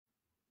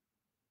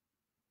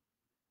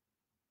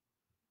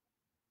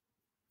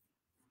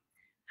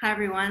Hi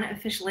everyone,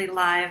 officially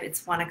live.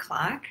 It's 1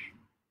 o'clock.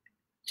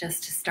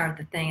 Just to start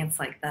the thing, it's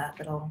like the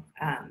little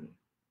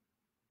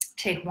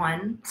take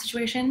one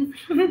situation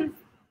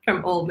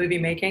from old movie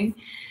making.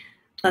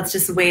 Let's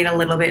just wait a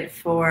little bit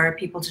for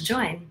people to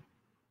join.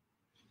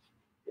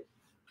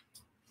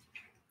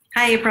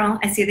 Hi April,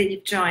 I see that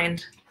you've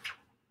joined.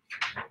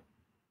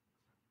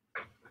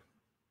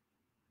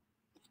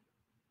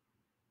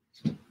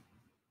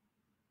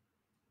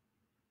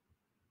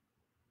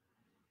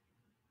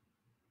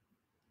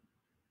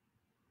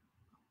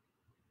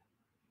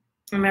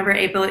 Remember,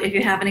 April, if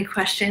you have any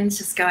questions,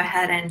 just go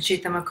ahead and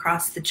shoot them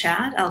across the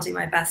chat. I'll do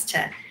my best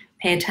to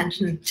pay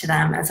attention to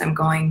them as I'm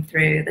going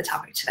through the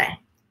topic today.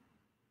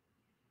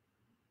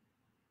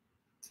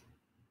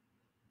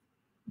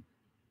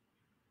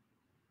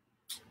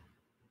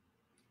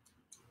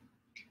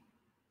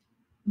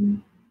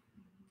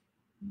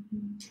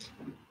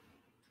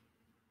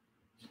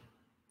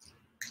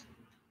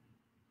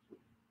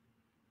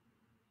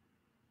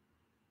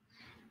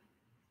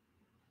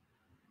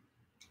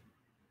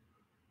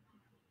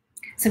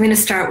 So I'm going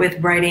to start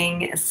with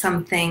writing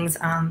some things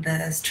on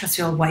the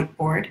trusty old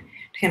whiteboard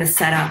to kind of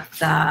set up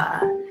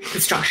the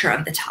structure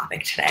of the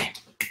topic today,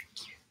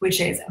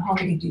 which is, I'm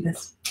hoping to do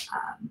this.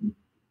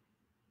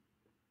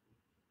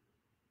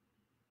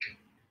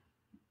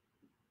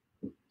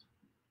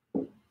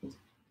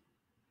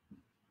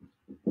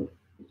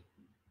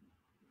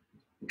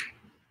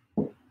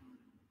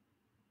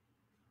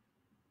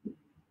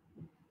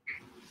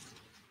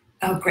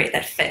 Oh, great,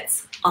 that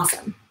fits.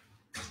 Awesome.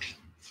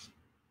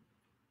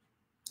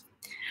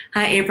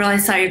 Hi, April. I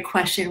saw your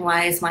question.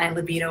 Why is my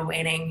libido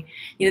waning?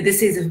 You know,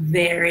 this is a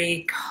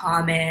very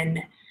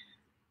common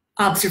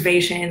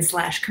observation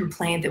 /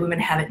 complaint that women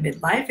have at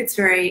midlife.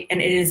 It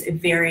is a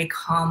very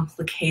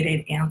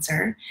complicated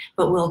answer,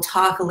 but we'll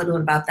talk a little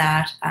bit about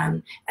that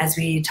as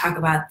we talk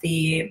about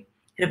the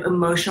kind of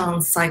emotional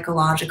and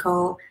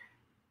psychological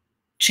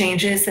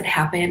changes that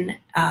happen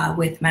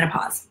with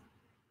menopause.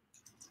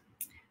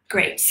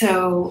 Great,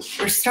 so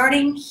we're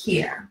starting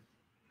here.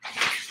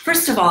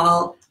 First of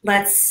all,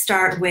 let's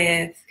start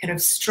with kind of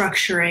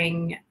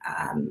structuring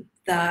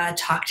the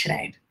talk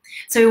today.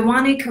 So we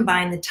want to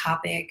combine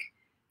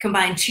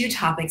two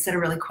topics that are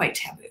really quite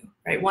taboo,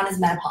 right? One is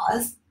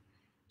menopause,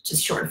 which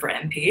is short for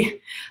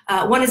MP.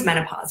 One is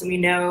menopause, and we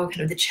know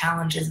kind of the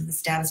challenges of the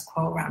status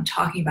quo around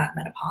talking about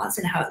menopause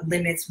and how it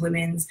limits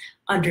women's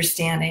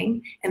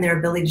understanding and their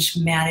ability to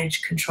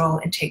manage, control,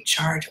 and take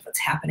charge of what's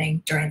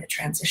happening during the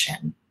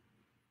transition.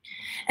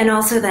 And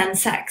also then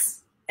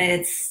sex.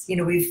 It's, you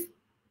know, we've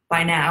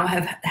by now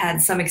have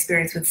had some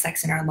experience with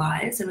sex in our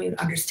lives, and we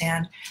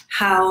understand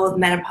how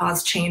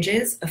menopause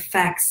changes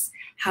affects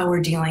how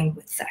we're dealing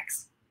with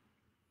sex.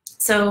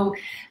 So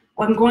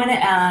I'm going to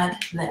add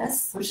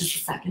this, which is the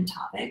second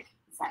topic,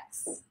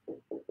 sex,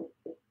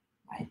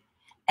 right?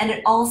 And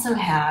it also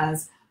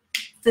has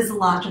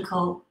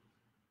physiological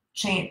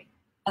change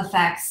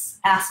effects,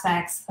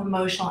 aspects,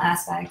 emotional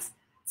aspects,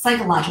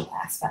 psychological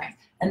aspects,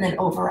 and then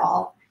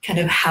overall kind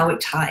of how it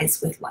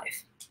ties with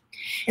life.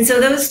 And so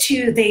those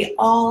two,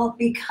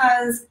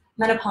 because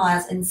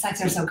menopause and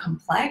sex are so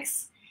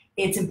complex,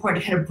 it's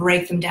important to kind of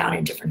break them down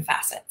in different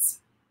facets.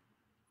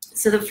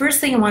 So the first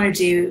thing I want to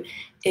do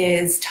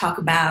is talk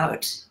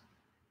about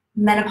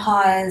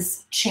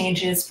menopause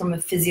changes from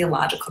a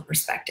physiological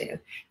perspective.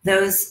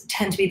 Those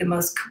tend to be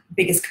the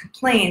biggest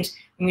complaint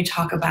when we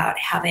talk about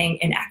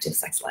having an active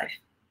sex life.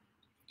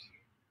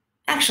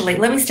 Actually,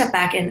 let me step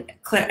back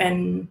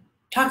and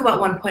talk about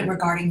one point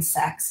regarding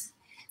sex.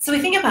 So we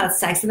think about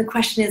sex, and the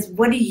question is,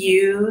 what do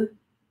you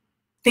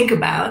think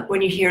about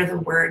when you hear the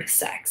word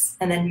sex,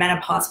 and then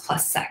menopause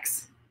plus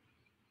sex?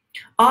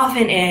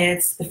 Often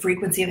it's the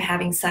frequency of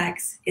having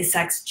sex. Is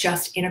sex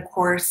just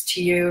intercourse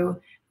to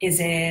you? Is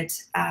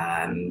it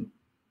an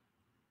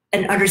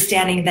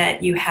understanding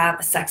that you have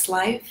a sex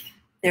life?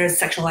 There's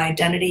sexual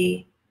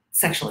identity,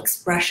 sexual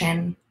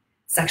expression,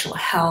 sexual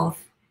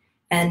health,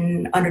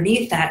 and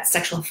underneath that,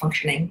 sexual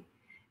functioning.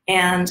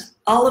 And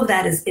all of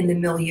that is in the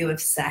milieu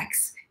of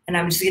sex. And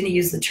I'm just going to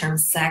use the term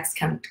sex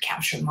kind of to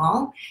capture them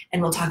all,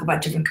 and we'll talk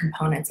about different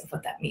components of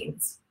what that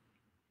means.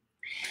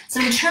 So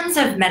in terms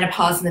of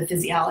menopause and the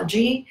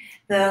physiology,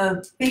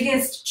 the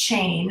biggest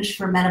change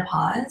for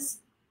menopause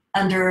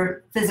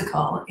under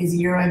physical is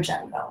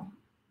urogenital.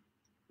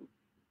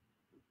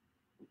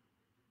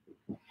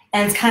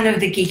 And it's kind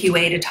of the geeky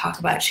way to talk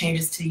about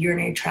changes to the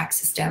urinary tract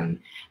system,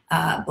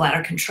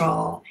 bladder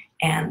control,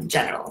 and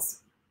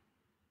genitals.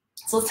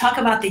 So let's talk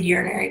about the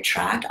urinary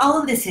tract. All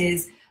of this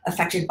is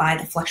affected by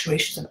the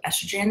fluctuations of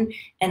estrogen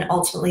and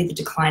ultimately the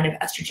decline of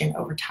estrogen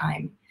over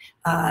time.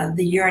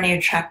 The urinary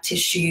tract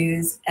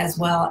tissues, as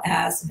well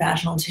as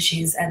vaginal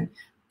tissues and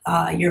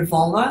your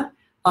vulva,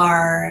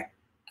 are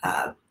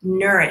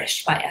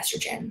nourished by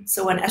estrogen.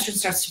 So when estrogen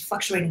starts to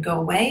fluctuate and go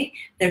away,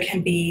 there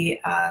can be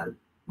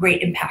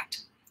great impact.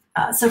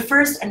 So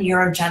first, on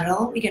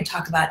urogenital, we can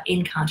talk about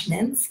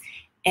incontinence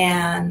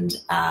and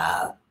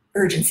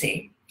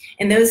urgency.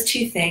 And those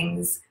two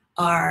things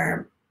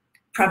are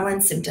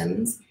prevalent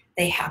symptoms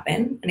they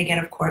happen. And again,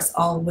 of course,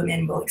 all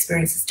women will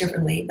experience this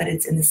differently, but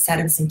it's in the set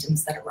of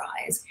symptoms that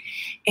arise.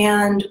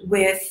 And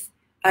with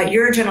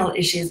urogenital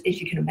issues, if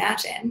you can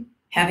imagine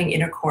having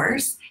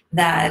intercourse,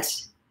 that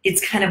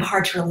it's kind of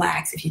hard to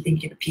relax if you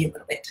think you're going to pee a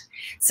little bit.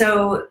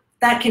 So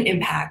that can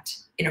impact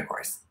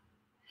intercourse.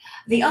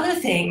 The other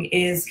thing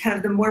is kind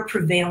of the more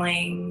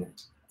prevailing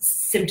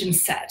symptom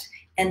set,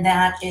 and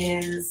that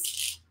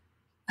is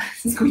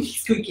squeaky,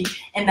 squeaky,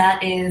 and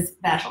that is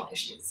vaginal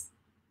issues.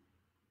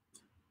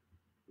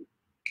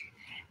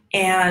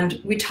 And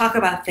we talk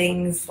about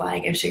things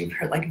like, I'm sure you've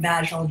heard, like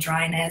vaginal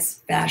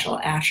dryness, vaginal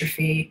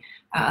atrophy.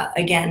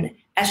 Again,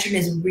 estrogen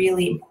is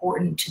really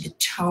important to the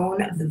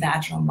tone of the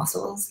vaginal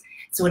muscles.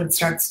 So when it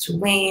starts to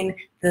wane,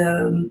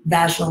 the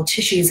vaginal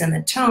tissues and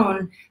the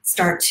tone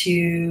start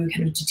to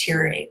kind of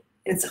deteriorate.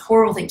 It's a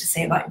horrible thing to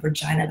say about your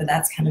vagina, but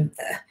that's kind of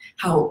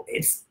how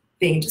it's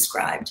being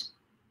described.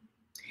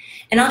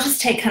 And I'll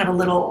just take kind of a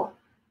little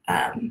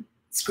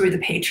screw the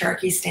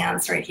patriarchy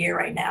stance right here,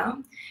 right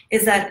now,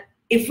 is that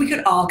if we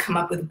could all come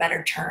up with a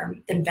better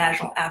term than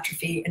vaginal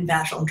atrophy and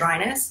vaginal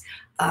dryness,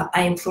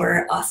 I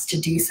implore us to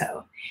do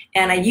so.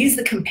 And I use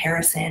the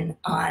comparison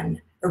on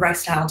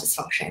erectile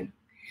dysfunction.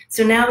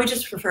 So now we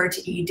just refer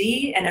to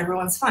ED and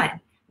everyone's fine.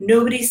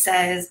 Nobody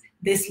says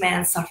this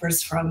man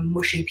suffers from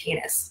mushy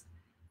penis,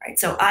 right?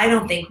 So I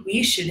don't think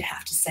we should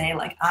have to say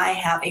like, I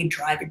have a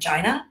dry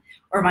vagina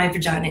or my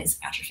vagina is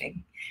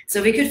atrophying. So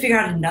if we could figure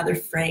out another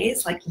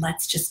phrase, like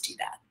let's just do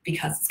that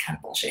because it's kind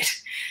of bullshit.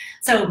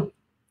 So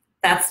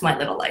that's my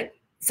little like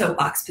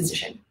soapbox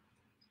position.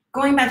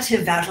 Going back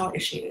to vaginal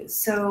issues.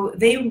 So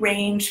they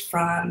range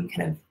from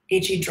kind of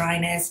itchy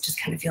dryness, just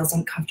kind of feels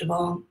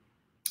uncomfortable,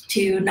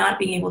 to not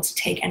being able to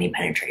take any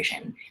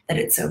penetration, that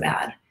it's so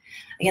bad.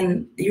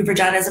 Again, your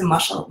vagina is a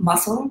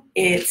muscle.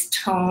 Its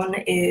tone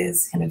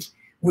is kind of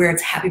where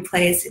it's a happy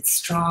place, it's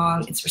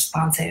strong, it's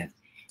responsive.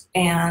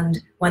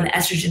 And when the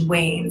estrogen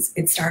wanes,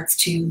 it starts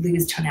to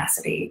lose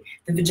tonicity.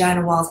 The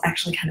vagina walls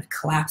actually kind of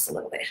collapse a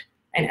little bit.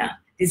 I know,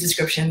 these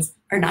descriptions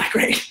are not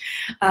great.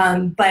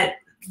 But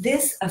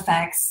this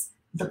affects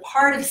the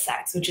part of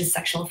sex, which is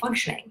sexual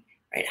functioning,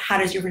 right? How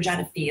does your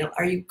vagina feel?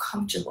 Are you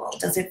comfortable?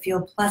 Does it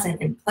feel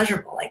pleasant and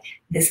pleasurable? Like,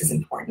 this is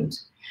important.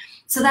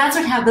 So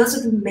those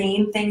are the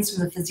main things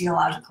from the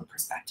physiological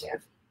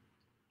perspective.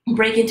 We'll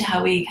break into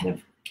how we kind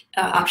of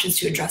options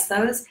to address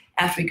those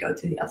after we go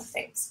through the other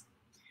things.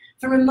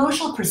 From an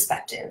emotional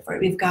perspective,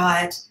 right, we've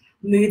got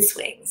mood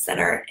swings that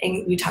are,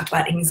 we talked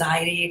about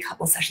anxiety a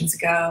couple sessions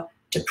ago,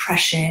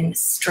 depression,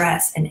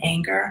 stress, and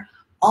anger.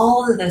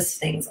 All of those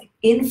things like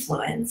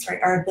influence,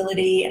 right, our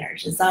ability and our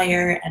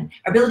desire and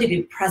our ability to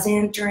be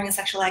present during a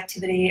sexual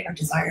activity, our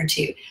desire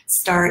to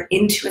start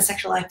into a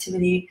sexual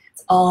activity.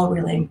 It's all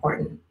really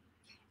important.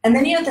 And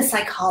then you have the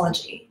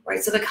psychology,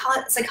 right? So the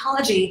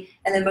psychology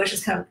and the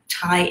emotions kind of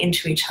tie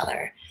into each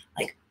other.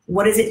 Like,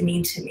 what does it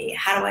mean to me?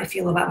 How do I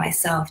feel about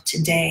myself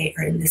today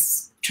or in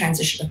this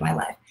transition of my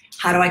life?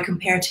 How do I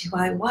compare to who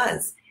I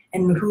was?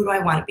 And who do I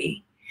want to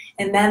be?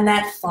 And then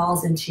that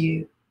falls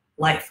into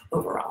life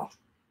overall.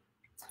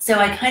 So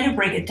I kind of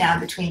break it down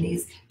between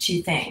these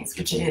two things,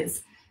 which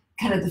is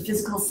kind of the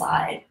physical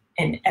side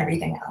and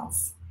everything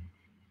else.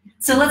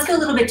 So let's go a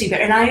little bit deeper.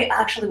 And I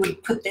actually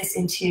would put this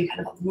into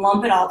kind of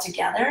lump it all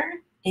together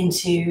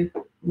into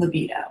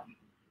libido,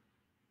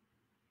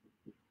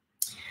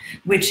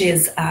 which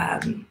is,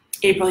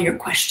 April, your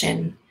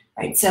question,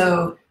 right?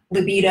 So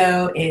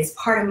libido is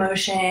part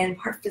emotion,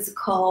 part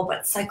physical,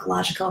 but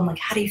psychological. And like,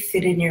 how do you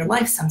fit in your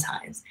life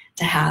sometimes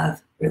to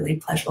have really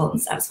pleasurable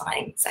and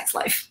satisfying sex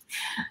life?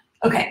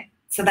 Okay,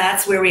 so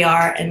that's where we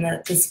are in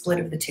the split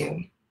of the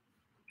two.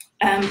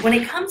 When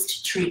it comes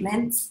to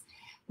treatments,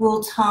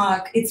 we'll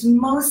talk, it's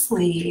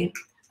mostly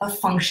a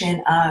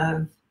function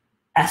of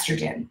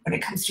estrogen when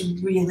it comes to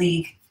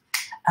really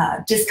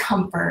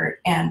discomfort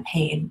and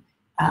pain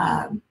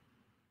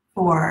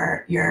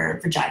for your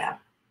vagina.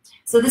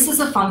 So this is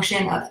a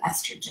function of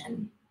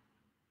estrogen.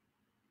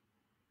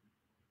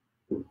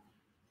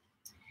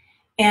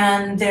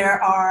 And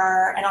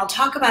I'll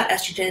talk about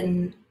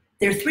estrogen.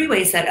 There are three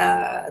ways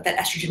that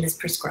estrogen is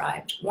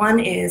prescribed. One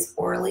is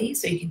orally,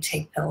 so you can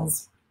take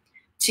pills.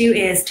 Two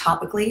is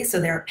topically, so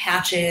there are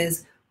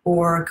patches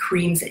or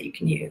creams that you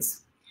can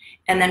use.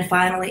 And then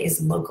finally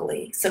is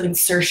locally, so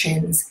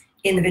insertions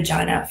in the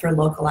vagina for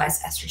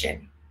localized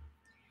estrogen.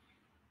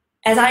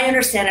 As I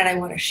understand it, I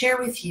want to share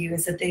with you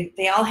is that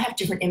they all have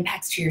different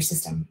impacts to your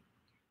system.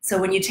 So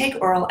when you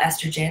take oral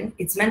estrogen,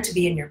 it's meant to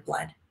be in your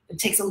blood. It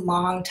takes a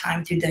long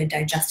time through the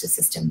digestive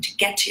system to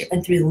get to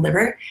and through the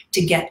liver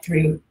to get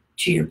through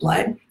to your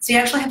blood. So you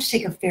actually have to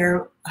take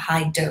a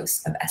high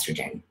dose of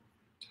estrogen.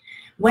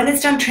 When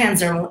it's done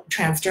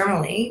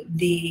transdermally,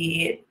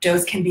 the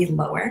dose can be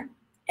lower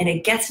and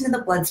it gets into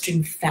the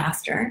bloodstream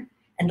faster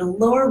and a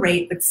lower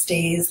rate but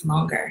stays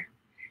longer.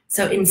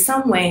 So in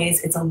some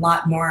ways, it's a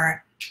lot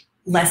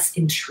less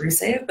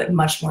intrusive, but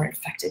much more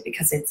effective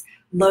because it's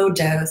low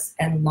dose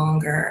and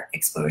longer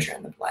exposure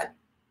in the blood.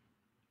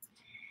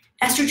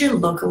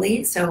 Estrogen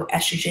locally, so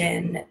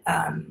estrogen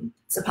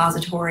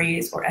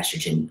suppositories or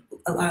estrogen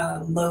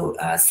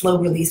slow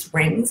release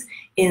rings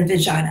in the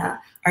vagina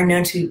are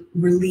known to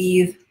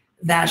relieve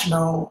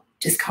vaginal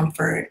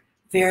discomfort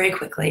very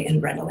quickly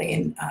and readily,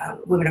 and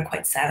women are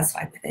quite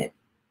satisfied with it.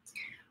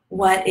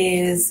 What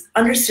is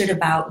understood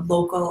about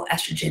local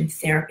estrogen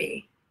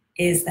therapy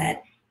is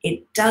that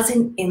it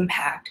doesn't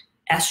impact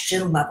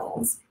estrogen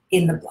levels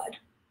in the blood.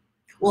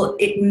 Well,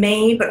 it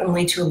may, but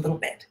only to a little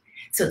bit.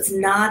 So it's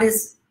not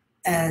as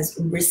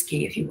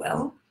risky, if you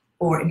will,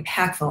 or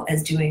impactful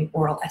as doing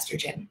oral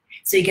estrogen.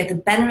 So you get the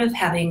benefit of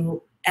having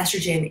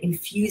estrogen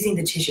infusing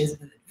the tissues of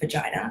the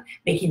vagina,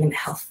 making them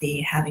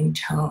healthy, having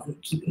tone,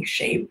 keeping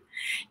shape,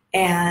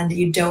 and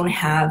you don't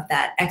have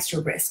that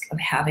extra risk of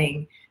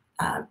having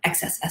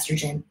excess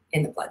estrogen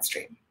in the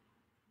bloodstream.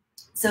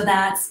 So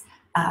that's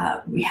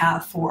we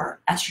have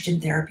for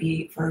estrogen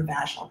therapy for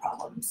vaginal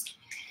problems.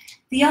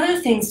 The other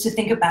things to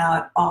think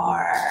about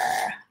are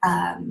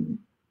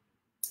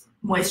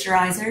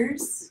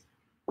moisturizers.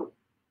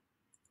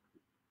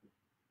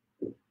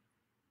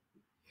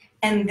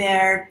 And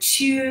there are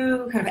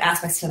two kind of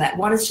aspects to that.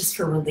 One is just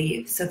for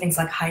relief, so things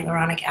like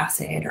hyaluronic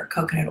acid or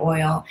coconut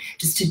oil,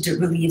 just to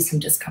relieve some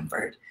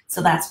discomfort.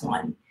 So that's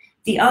one.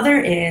 The other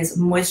is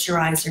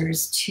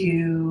moisturizers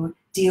to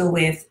deal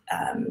with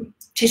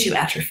tissue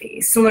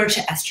atrophy. Similar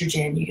to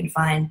estrogen, you can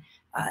find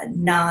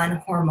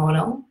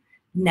non-hormonal,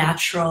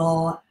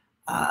 natural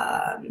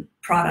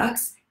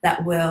products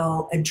that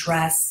will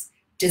address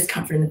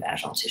discomfort in the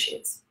vaginal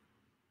tissues.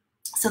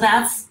 So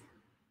that's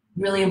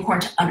really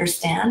important to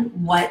understand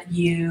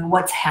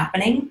what's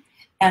happening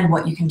and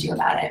what you can do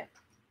about it.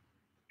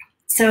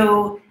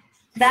 So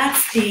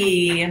that's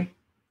the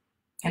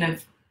kind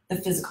of the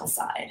physical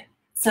side.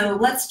 So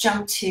let's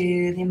jump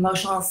to the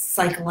emotional,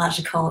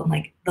 psychological, and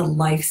like the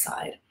life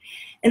side.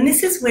 And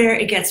this is where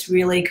it gets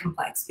really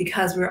complex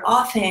because we're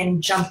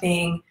often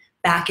jumping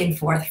back and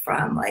forth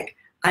from like,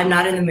 I'm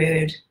not in the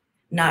mood,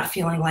 not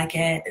feeling like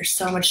it. There's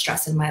so much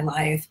stress in my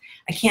life.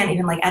 I can't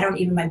even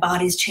my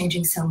body's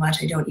changing so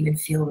much. I don't even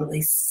feel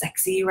really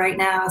sexy right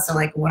now. So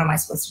like, what am I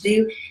supposed to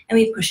do? And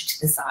we push it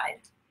to the side.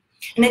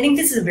 And I think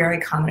this is a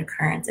very common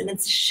occurrence and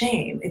it's a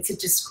shame. It's a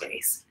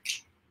disgrace.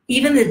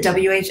 Even the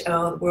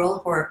WHO,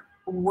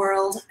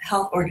 World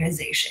Health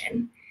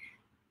Organization,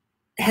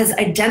 has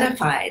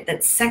identified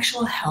that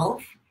sexual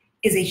health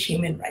is a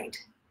human right.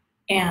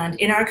 And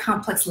in our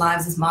complex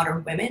lives as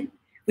modern women,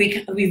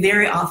 we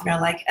very often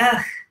are like,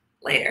 ugh,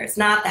 later, it's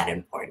not that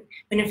important.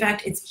 But in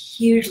fact, it's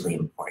hugely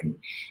important.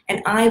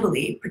 And I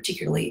believe,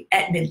 particularly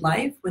at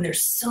midlife, when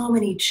there's so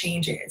many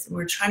changes and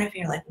we're trying to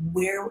figure like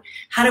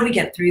how do we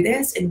get through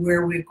this and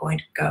where we're going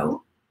to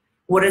go?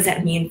 What does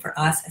that mean for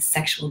us as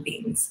sexual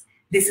beings?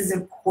 This is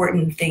an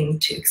important thing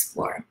to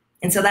explore.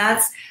 And so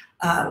that's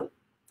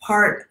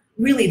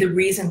really the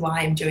reason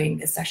why I'm doing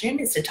this session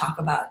is to talk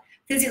about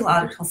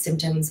physiological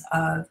symptoms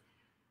of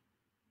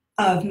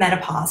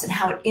menopause and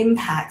how it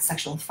impacts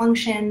sexual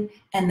function,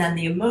 and then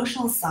the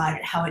emotional side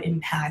and how it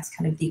impacts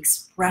kind of the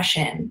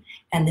expression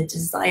and the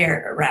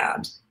desire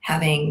around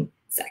having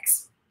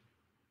sex.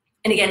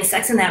 And again,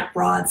 sex in that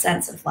broad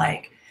sense of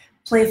like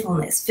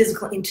playfulness,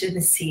 physical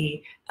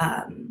intimacy,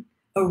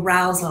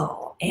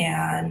 arousal,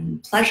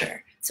 and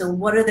pleasure. So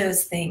what are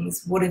those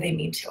things? What do they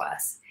mean to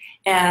us?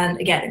 And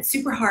again, it's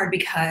super hard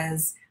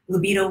because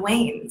libido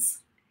wanes.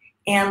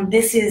 And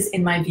this is,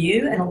 in my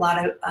view, and a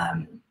lot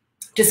of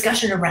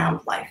discussion around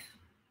life.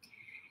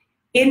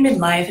 In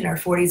midlife, in our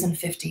 40s and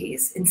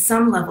 50s, in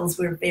some levels,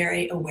 we're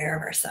very aware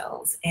of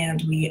ourselves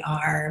and we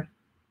are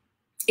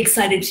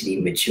excited to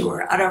be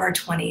mature. Out of our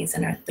 20s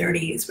and our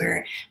 30s,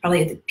 we're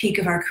probably at the peak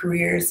of our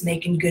careers,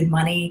 making good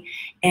money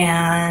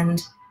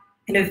and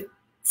kind of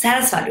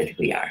satisfied with who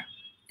we are.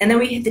 And then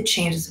we hit the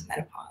changes of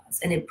menopause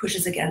and it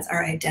pushes against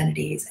our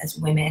identities as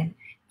women.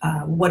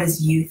 What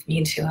does youth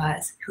mean to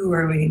us? Who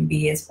are we going to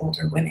be as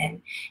older women?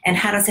 And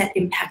how does that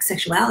impact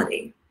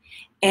sexuality?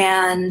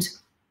 And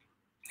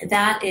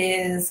that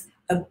is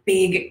a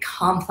big,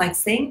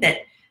 complex thing that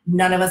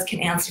none of us can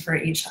answer for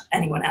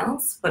anyone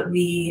else, but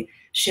we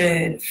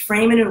should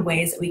frame it in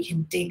ways that we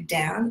can dig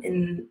down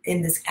in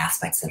these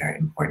aspects that are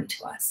important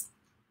to us.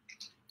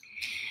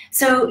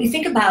 So you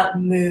think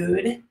about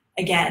mood,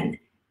 again,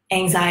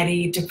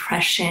 anxiety,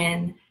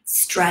 depression,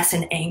 stress,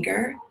 and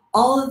anger.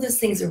 All of those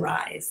things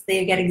arise.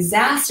 They get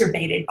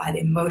exacerbated by the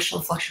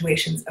emotional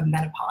fluctuations of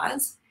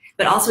menopause,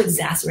 but also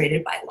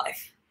exacerbated by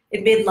life.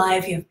 In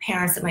midlife, you have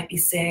parents that might be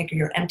sick, or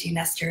you're empty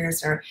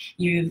nesters, or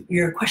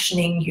you're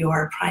questioning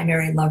your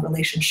primary love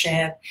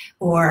relationship,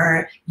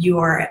 or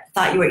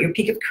thought you were at your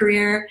peak of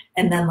career,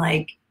 and then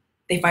like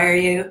they fire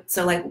you.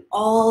 So like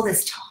all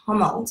this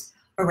tumult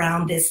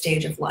around this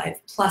stage of life,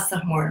 plus the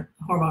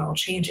hormonal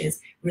changes,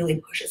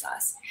 really pushes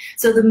us.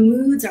 So the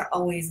moods are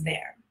always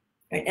there,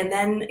 right? And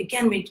then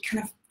again, we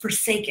kind of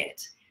forsake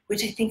it,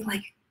 which I think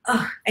like,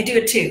 oh, I do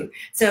it too.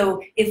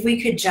 So if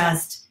we could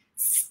just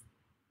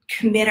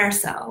commit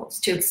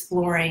ourselves to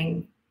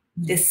exploring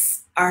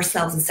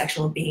ourselves as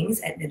sexual beings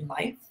at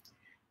midlife,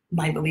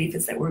 my belief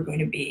is that we're going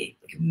to be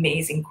like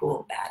amazing,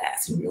 cool,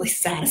 badass, and really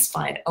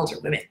satisfied elder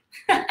women.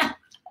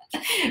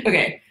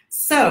 Okay,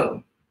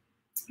 so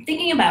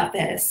thinking about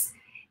this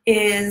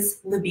is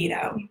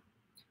libido.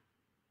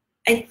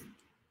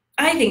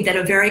 I think that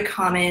a very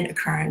common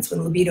occurrence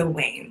when libido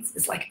wanes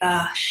is like,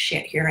 oh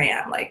shit, here I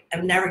am. Like,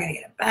 I'm never gonna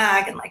get it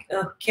back. And like,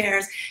 oh, who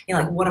cares? You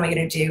know, like, what am I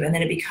gonna do? And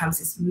then it becomes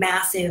this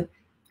massive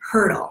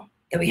hurdle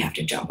that we have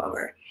to jump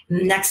over. And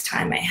the next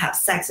time I have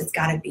sex, it's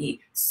gotta be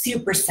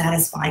super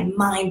satisfying,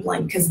 mind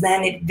blowing, because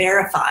then it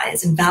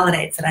verifies and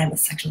validates that I'm a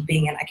sexual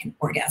being and I can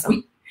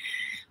orgasm.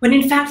 When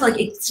in fact, like,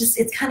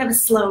 it's kind of a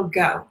slow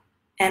go.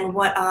 And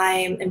what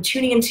I'm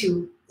tuning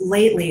into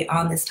lately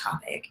on this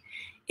topic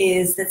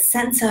is that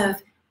sense of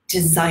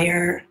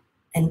desire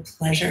and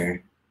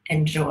pleasure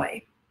and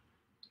joy,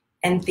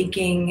 and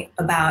thinking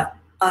about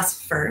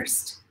us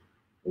first,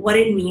 what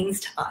it means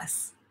to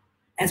us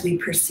as we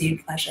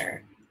pursue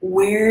pleasure.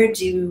 Where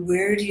do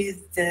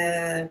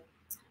the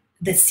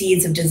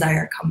seeds of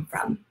desire come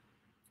from?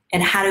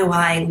 And how do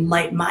I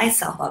light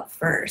myself up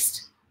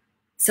first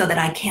so that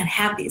I can't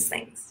have these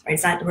things, right?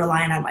 It's not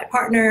relying on my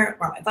partner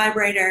or my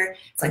vibrator.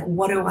 It's like,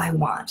 what do I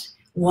want?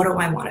 What do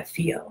I want to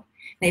feel?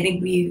 And I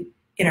think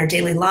in our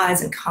daily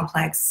lives and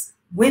complex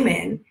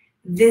women,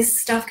 this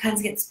stuff kind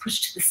of gets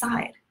pushed to the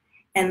side.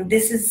 And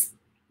this is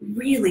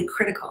really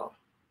critical.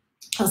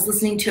 I was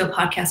listening to a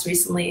podcast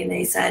recently and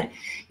they said,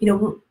 you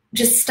know,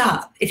 just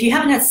stop. If you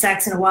haven't had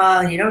sex in a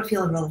while and you don't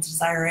feel real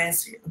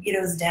desirous, or your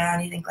libido's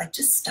down, you think like,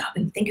 just stop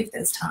and think of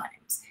those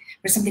times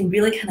where something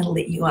really kind of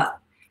lit you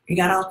up. You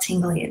got all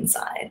tingly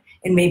inside.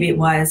 And maybe it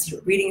was you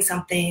were reading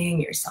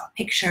something, you saw a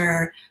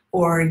picture,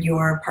 or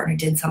your partner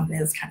did something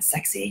that was kind of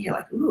sexy. You're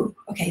like, ooh,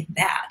 okay,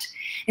 that.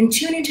 And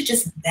tune into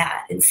just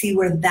that and see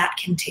where that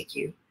can take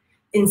you.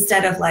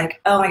 Instead of like,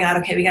 oh my God,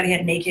 okay, we gotta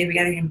get naked, we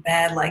gotta get in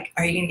bed, like,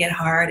 are you gonna get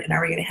hard and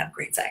are we gonna have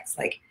great sex?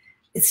 Like,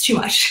 it's too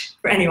much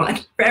for anyone.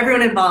 For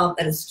everyone involved,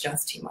 that is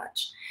just too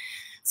much.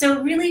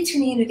 So really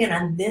tuning in again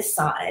on this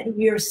side,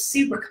 we are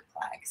super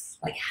complex,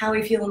 like how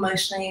we feel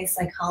emotionally,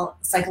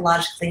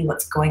 psychologically,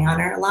 what's going on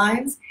in our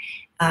lives,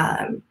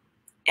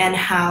 and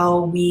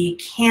how we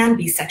can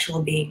be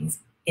sexual beings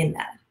in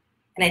that.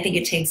 And I think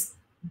it takes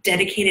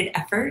dedicated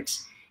effort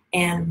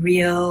and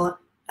real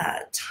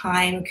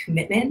time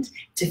commitment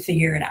to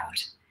figure it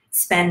out.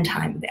 Spend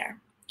time there.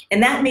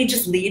 And that may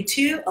just lead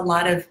to a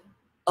lot of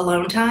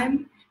alone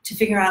time to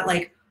figure out,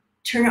 like,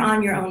 turn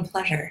on your own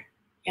pleasure.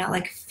 You know,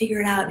 like, figure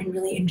it out and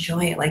really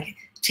enjoy it. Like,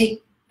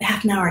 take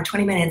half an hour,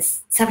 20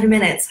 minutes, 70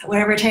 minutes,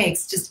 whatever it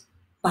takes, just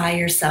by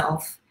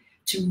yourself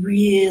to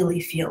really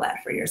feel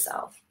that for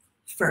yourself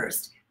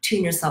first.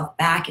 Tune yourself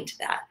back into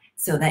that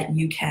so that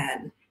you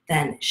can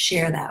then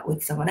share that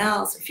with someone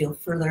else or feel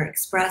further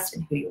expressed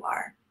in who you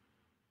are.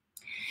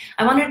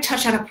 I want to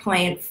touch on a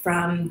point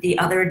from the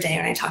other day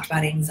when I talked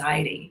about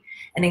anxiety.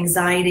 And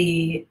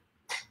anxiety,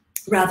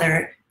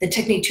 rather, the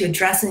technique to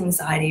address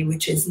anxiety,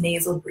 which is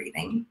nasal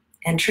breathing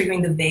and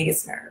triggering the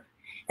vagus nerve.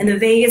 And the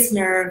vagus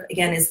nerve,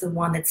 again, is the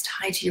one that's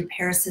tied to your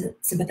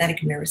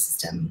parasympathetic nervous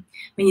system.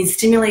 When you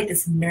stimulate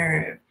this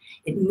nerve,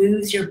 it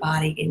moves your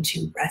body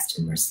into rest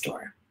and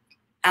restore,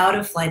 out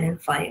of flight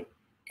and fight,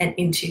 and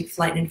into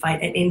flight and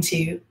fight, and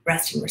into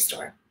rest and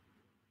restore.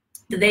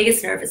 The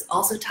vagus nerve is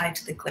also tied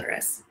to the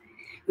clitoris,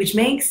 which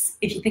makes,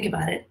 if you think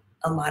about it,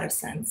 a lot of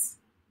sense.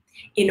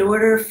 In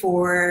order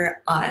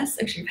for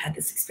us, actually, I've had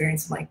this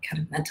experience of like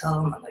kind of mental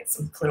and like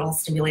some clitoral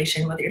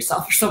stimulation, whether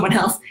yourself or someone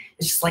else,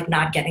 it's just like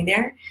not getting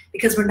there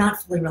because we're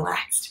not fully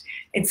relaxed.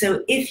 And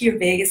so if your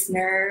vagus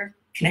nerve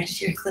connected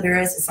to your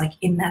clitoris is like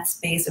in that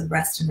space of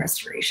rest and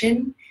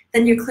restoration,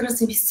 then your clitoris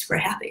will be super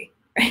happy,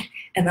 right?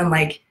 And then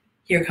like,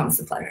 here comes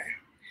the pleasure.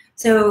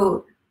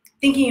 So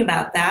thinking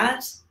about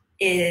that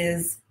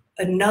is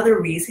another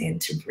reason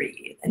to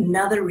breathe,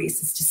 another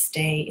reason to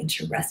stay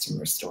into rest and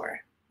restore,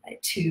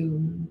 right?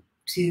 To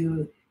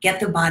get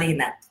the body in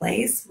that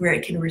place where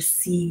it can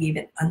receive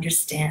and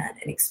understand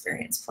and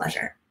experience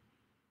pleasure.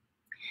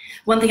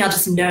 One thing I'll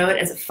just note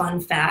as a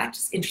fun fact,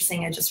 it's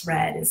interesting, I just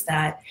read, is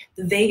that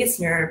the vagus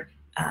nerve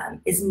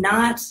is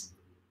not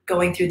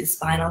going through the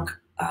spinal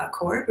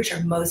cord, which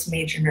are most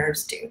major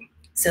nerves do.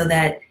 So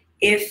that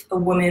if a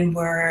woman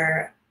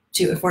were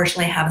to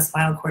unfortunately have a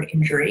spinal cord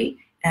injury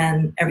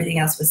and everything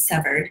else was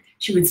severed,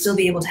 she would still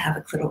be able to have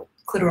a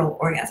clitoral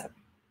orgasm,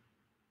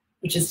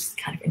 which is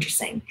kind of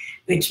interesting,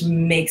 which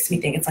makes me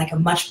think it's like a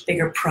much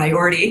bigger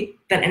priority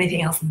than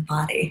anything else in the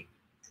body.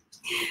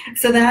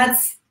 So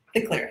that's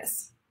the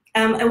clitoris.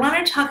 I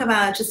want to talk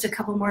about just a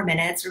couple more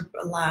minutes, or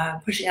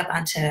pushing up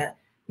onto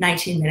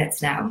 19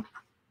 minutes now,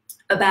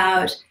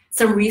 about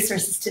some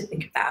resources to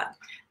think about.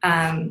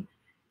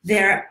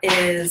 There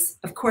is,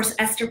 of course,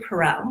 Esther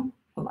Perel.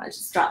 Hold on, I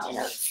just dropped my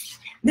notes.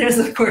 There's,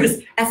 of course,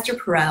 Esther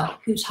Perel,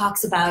 who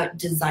talks about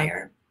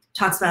desire,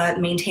 talks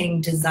about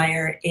maintaining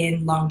desire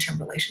in long-term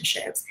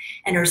relationships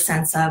and her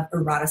sense of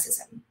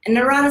eroticism. And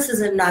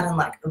eroticism, not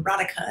unlike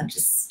erotica,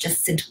 just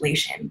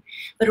scintillation,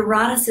 but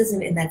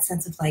eroticism in that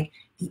sense of like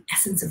the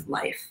essence of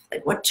life,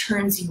 like what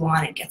turns you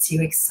on and gets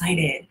you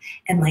excited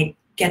and like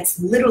gets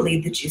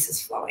literally the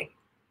juices flowing.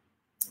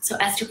 So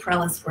Esther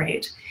Perel is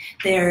great.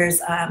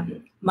 There's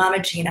Mama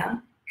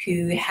Gina,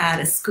 who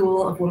had a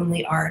school of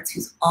womanly arts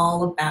who's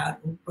all about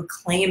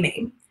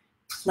reclaiming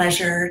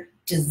pleasure,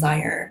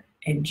 desire,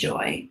 and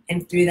joy,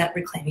 and through that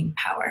reclaiming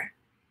power.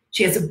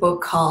 She has a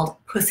book called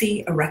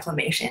Pussy, a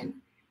Reclamation.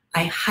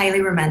 I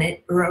highly recommend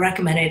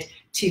it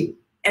to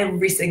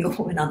every single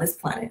woman on this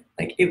planet.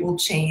 Like, it will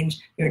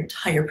change your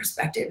entire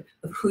perspective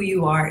of who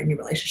you are in your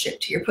relationship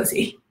to your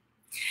pussy.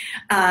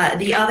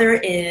 The other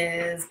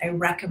is, I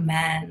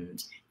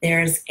recommend,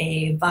 there's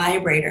a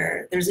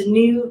vibrator. There's a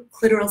new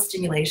clitoral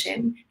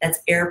stimulation that's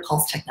air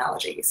pulse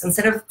technology. So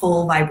instead of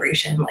full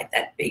vibration, like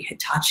that big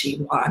Hitachi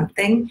wand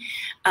thing,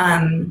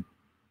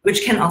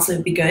 which can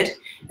also be good,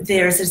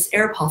 there's this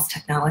air pulse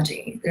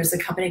technology. There's a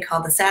company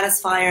called The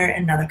Satisfier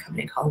and another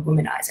company called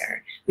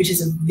Womanizer, which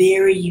is a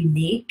very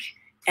unique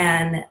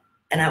and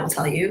I will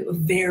tell you, a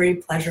very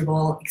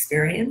pleasurable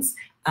experience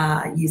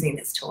using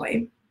this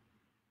toy.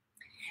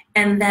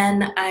 And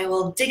then I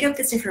will dig up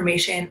this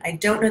information. I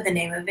don't know the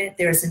name of it.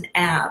 There's an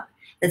app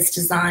that's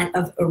designed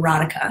of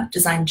erotica,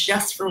 designed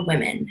just for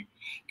women.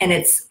 And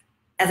it's,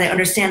 as I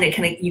understand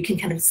it, you can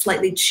kind of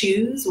slightly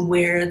choose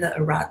where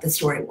the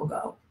story will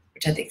go,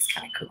 which I think is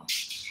kind of cool.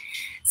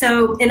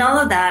 So in all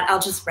of that,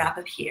 I'll just wrap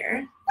up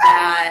here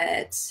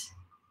that,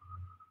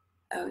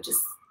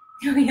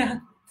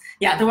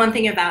 yeah, the one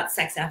thing about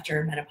sex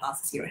after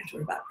menopause is you don't have to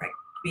worry about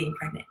being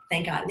pregnant.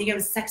 Thank God. And you can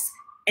have sex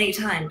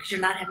anytime because you're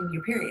not having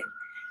your period.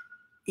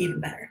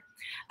 Even better.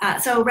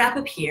 So wrap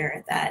up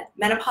here that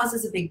menopause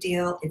is a big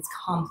deal. It's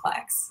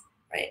complex,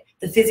 right?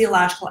 The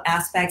physiological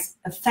aspects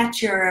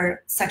affect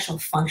your sexual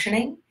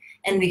functioning,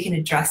 and we can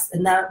address,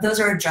 and those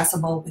are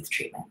addressable with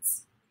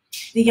treatments.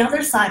 The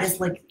other side is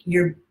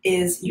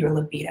your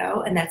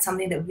libido, and that's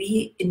something that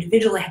we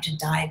individually have to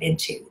dive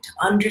into to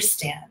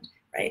understand,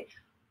 right?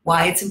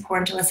 Why it's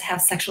important to us to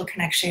have sexual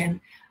connection,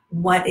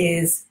 what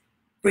is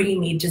bringing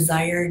me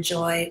desire,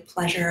 joy,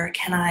 pleasure,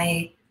 can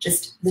I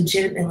just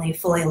legitimately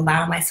fully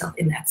allow myself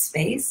in that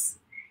space?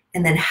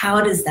 And then how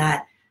does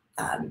that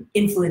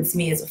influence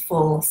me as a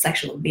full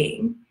sexual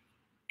being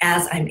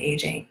as I'm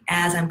aging,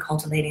 as I'm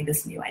cultivating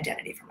this new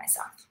identity for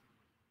myself?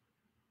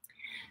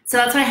 So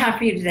that's what I have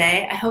for you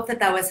today. I hope that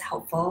that was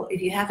helpful. If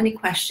you have any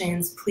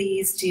questions,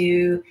 please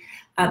do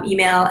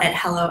email at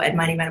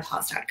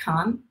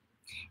hello@mightymenopause.com,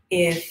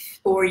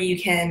 or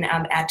you can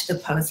add to the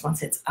post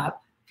once it's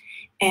up.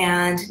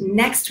 And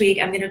next week,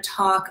 I'm going to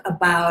talk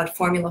about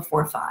Formula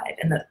 4-5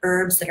 and the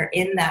herbs that are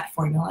in that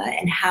formula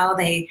and how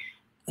they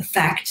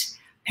affect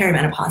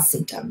perimenopause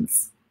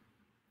symptoms.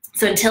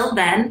 So until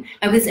then,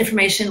 I hope this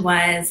information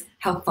was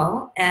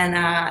helpful, and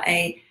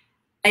I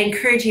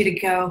encourage you to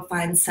go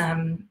find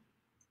some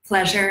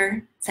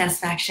pleasure,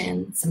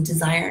 satisfaction, some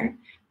desire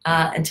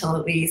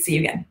until we see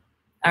you again.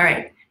 All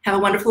right. Have a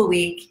wonderful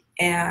week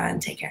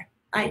and take care.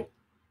 Bye.